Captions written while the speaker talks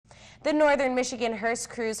The Northern Michigan Hearse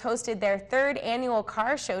Cruise hosted their third annual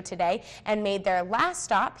car show today and made their last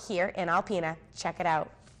stop here in Alpena. Check it out.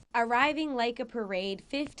 Arriving like a parade,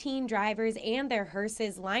 15 drivers and their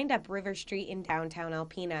hearses lined up River Street in downtown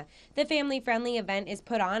Alpena. The family-friendly event is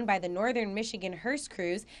put on by the Northern Michigan Hearse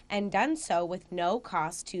Cruise and done so with no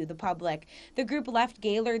cost to the public. The group left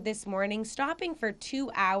Gaylord this morning, stopping for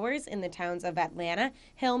 2 hours in the towns of Alpena,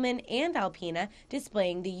 Hillman, and Alpena,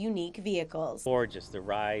 displaying the unique vehicles. Gorgeous, the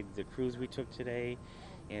ride, the cruise we took today,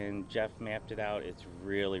 and Jeff mapped it out. It's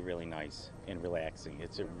really, really nice and relaxing.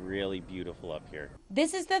 It's really beautiful up here.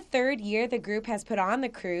 This is the third year the group has put on the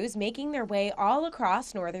cruise, making their way all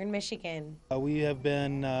across northern Michigan. We have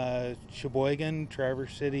been Sheboygan,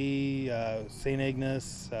 Traverse City, St.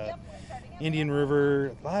 Ignace, Indian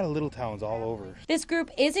River, a lot of little towns all over. This group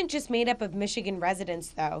isn't just made up of Michigan residents,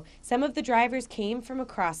 though. Some of the drivers came from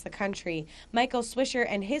across the country. Michael Swisher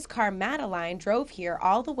and his car Madeline drove here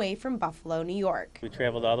all the way from Buffalo, New York. We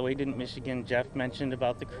traveled all the way to Michigan. Jeff mentioned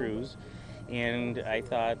about the cruise, and I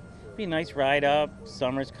thought it'd be a nice ride up.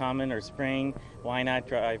 Summer's coming or spring. Why not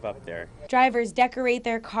drive up there? Drivers decorate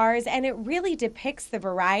their cars, and it really depicts the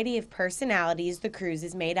variety of personalities the cruise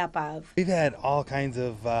is made up of. We've had all kinds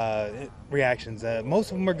of reactions.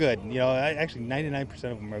 Most of them are good. You know, actually 99% of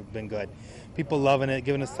them have been good. People loving it,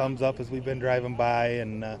 giving us thumbs up as we've been driving by,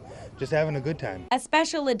 and just having a good time. A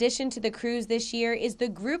special addition to the cruise this year is the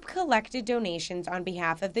group collected donations on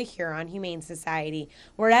behalf of the Huron Humane Society.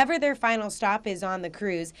 Wherever their final stop is on the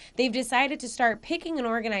cruise, they've decided to start picking an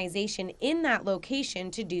organization in that location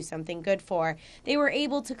to do something good for. They were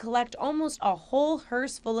able to collect almost a whole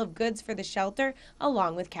hearse full of goods for the shelter,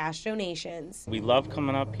 along with cash donations. We love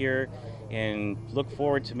coming up here and look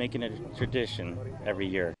forward to making it a tradition every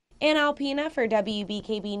year. In Alpena for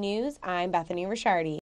WBKB News, I'm Bethany Rishardi.